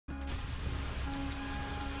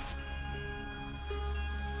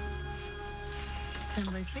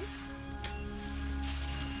Assembly, please.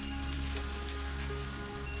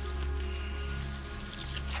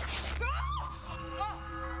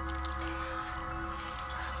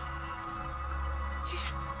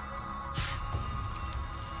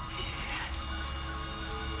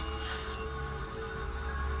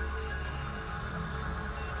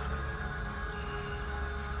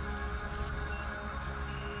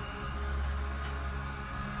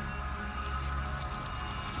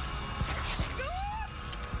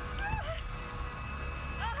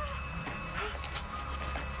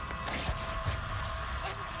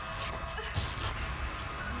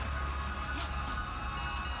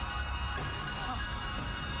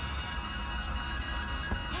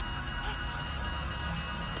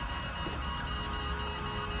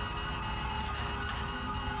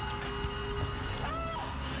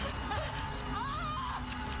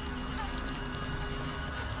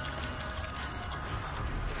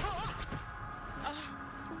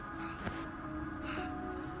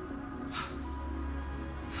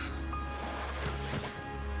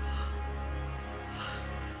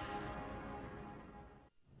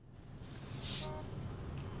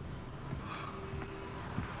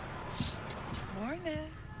 Morning.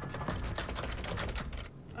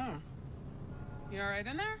 Oh. You all right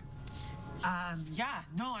in there? Yeah,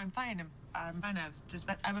 no, I'm fine. I'm fine.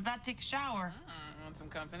 I'm about to take a shower. Want some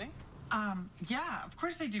company? Yeah, of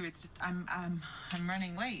course I do. It's just I'm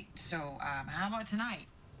running late. So, how about tonight?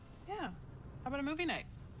 Yeah. How about a movie night?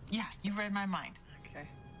 Yeah, you read my mind. Okay.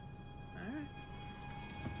 All right.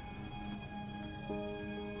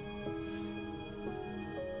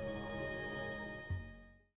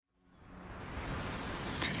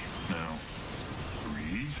 Okay, now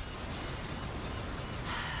breathe.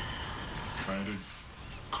 Try to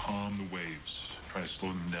calm the waves. Try to slow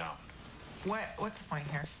them down. What's the point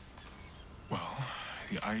here? Well,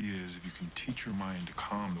 the idea is if you can teach your mind to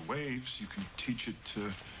calm the waves, you can teach it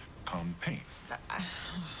to calm the pain.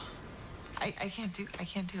 I can't do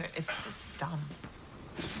it. This is dumb.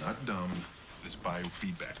 This is not dumb. It's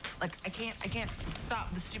biofeedback. Like I can't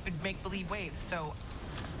stop the stupid make-believe waves. So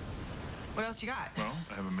what else you got? Well,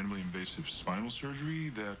 I have a minimally invasive spinal surgery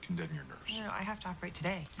that can deaden your nerves. No, I have to operate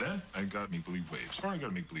today. Then I got make-believe waves, or I got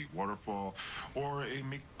a make-believe waterfall, or a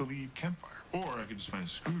make-believe campfire. Or I could just find a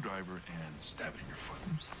screwdriver and stab it in your foot.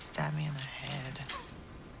 Stab me in the head.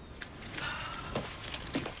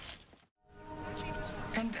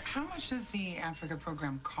 And how much does the Africa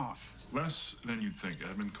program cost? Less than you'd think.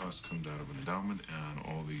 Admin costs comes out of an endowment, and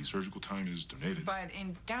all the surgical time is donated. But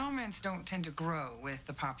endowments don't tend to grow with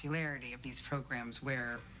the popularity of these programs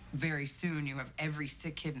where very soon you have every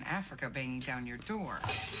sick kid in Africa banging down your door.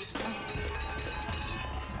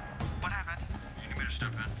 What happened? You need me to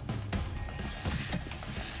step in?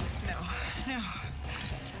 No.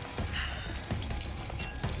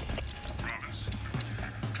 Robbins,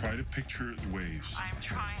 try to picture the waves. I'm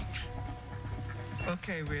trying.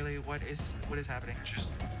 Okay, really, what is happening? Just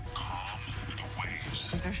calm the waves.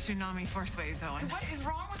 These are tsunami force waves, Owen. What is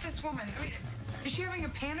wrong with this woman? I mean, is she having a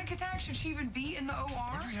panic attack? Should she even be in the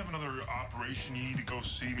OR? Don't you have another operation you need to go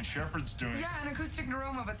see? Even Shepard's doing. Yeah, an acoustic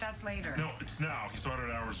neuroma, but that's later. No, it's now. He saw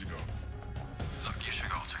it hours ago. Look, you should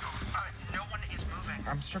go. Take over. No one is moving.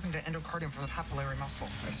 I'm stripping the endocardium from the papillary muscle.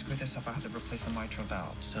 I screwed this up. I have to replace the mitral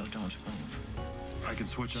valve, so don't move. I can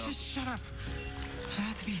switch out. Just shut up. I'm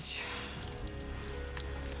at the beach.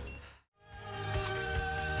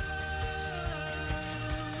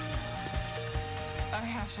 I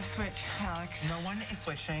have to switch, Alex. No one is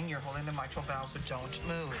switching. You're holding the mitral valve, so don't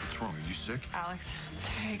move. What's wrong? Are you sick? Alex,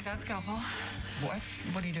 take that scalpel What?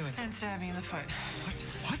 What are you doing? and stab me in the foot.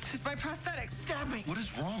 What? Just my prosthetic. Stab me. What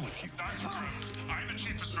is wrong with you? Dr. Kraft, I'm the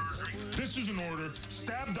chief of surgery. This is an order.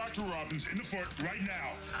 Stab Dr. Robbins in the foot right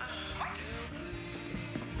now. What?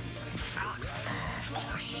 Alex. Of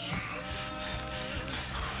course.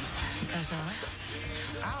 There's Alex.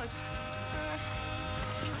 Alex.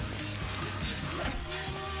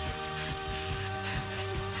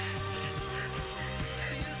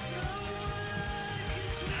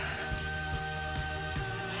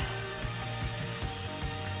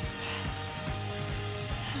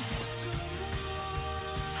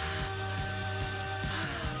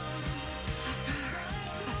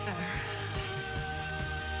 That's better.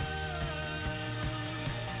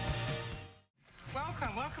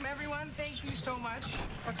 Welcome, everyone. Thank you so much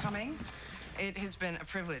for coming. It has been a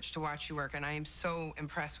privilege to watch you work, and I am so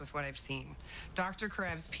impressed with what I've seen. Dr.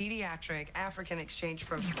 Karev's pediatric African exchange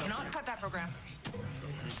program. You cannot cut that program.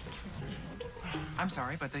 I'm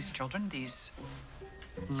sorry, but these children, these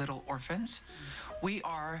little orphans, we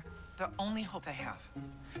are the only hope they have.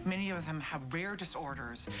 Many of them have rare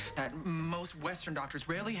disorders that most Western doctors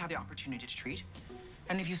rarely have the opportunity to treat.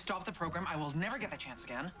 And if you stop the program, I will never get the chance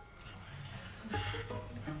again.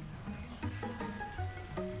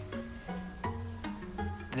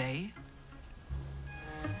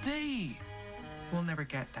 They will never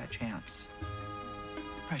get that chance.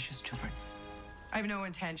 Precious children. I have no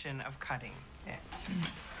intention of cutting it.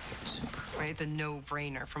 Right? It's a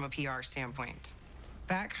no-brainer from a PR standpoint.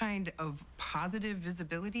 That kind of positive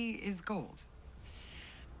visibility is gold.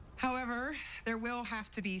 However, there will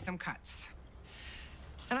have to be some cuts.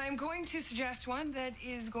 And I'm going to suggest one that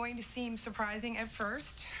is going to seem surprising at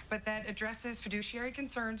first, but that addresses fiduciary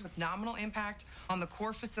concerns with nominal impact on the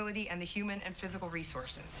core facility and the human and physical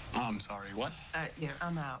resources. I'm sorry, what? Yeah,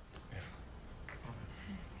 I'm out.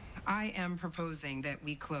 I am proposing that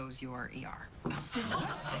we close your ER. What?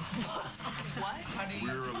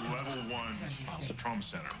 We're a level 1 trauma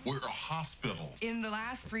center. We're a hospital. In the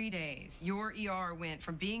last 3 days, your ER went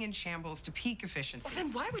from being in shambles to peak efficiency. Well,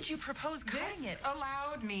 then why would you propose cutting This it?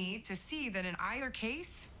 allowed me to see that in either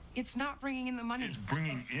case, it's not bringing in the money. It's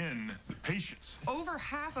bringing in the patients. Over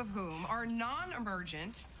half of whom are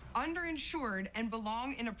non-emergent, underinsured, and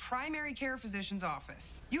belong in a primary care physician's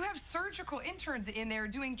office. You have surgical interns in there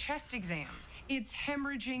doing chest exams. It's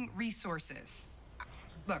hemorrhaging resources.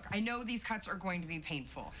 Look, I know these cuts are going to be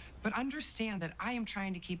painful, but understand that I am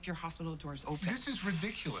trying to keep your hospital doors open. This is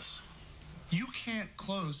ridiculous. You can't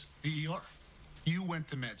close the ER. You went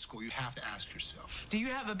to med school. You have to ask yourself. Do you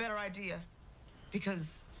have a better idea?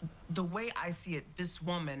 Because the way I see it, this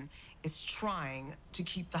woman is trying to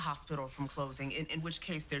keep the hospital from closing, in which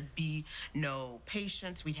case there'd be no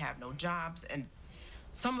patients, we'd have no jobs, and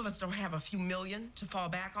some of us don't have a few million to fall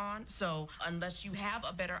back on. So unless you have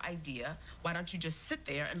a better idea, why don't you just sit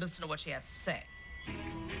there and listen to what she has to say?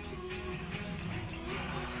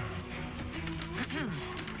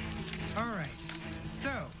 All right,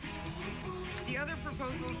 so the other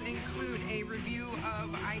proposals include a review of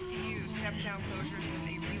ICU step-down closures with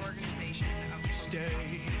a reorganization of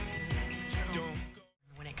Stay. Don't go.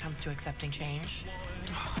 When it comes to accepting change.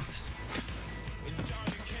 This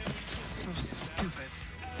is so stupid.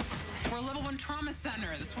 We're a level 1 trauma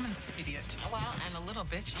center. This woman's an idiot. Well, and a little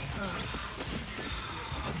bitchy.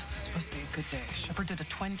 This was supposed to be a good day. Shepard did a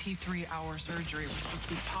 23-hour surgery. We're supposed to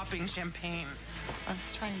be popping champagne.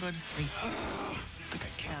 Let's try and go to sleep. I think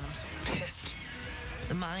I can. I'm so pissed.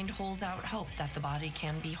 The mind holds out hope that the body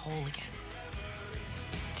can be whole again.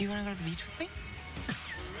 Do you want to go to the beach with me?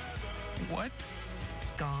 What?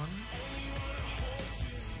 Gone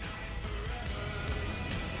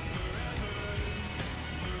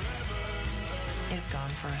is gone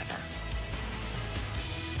forever.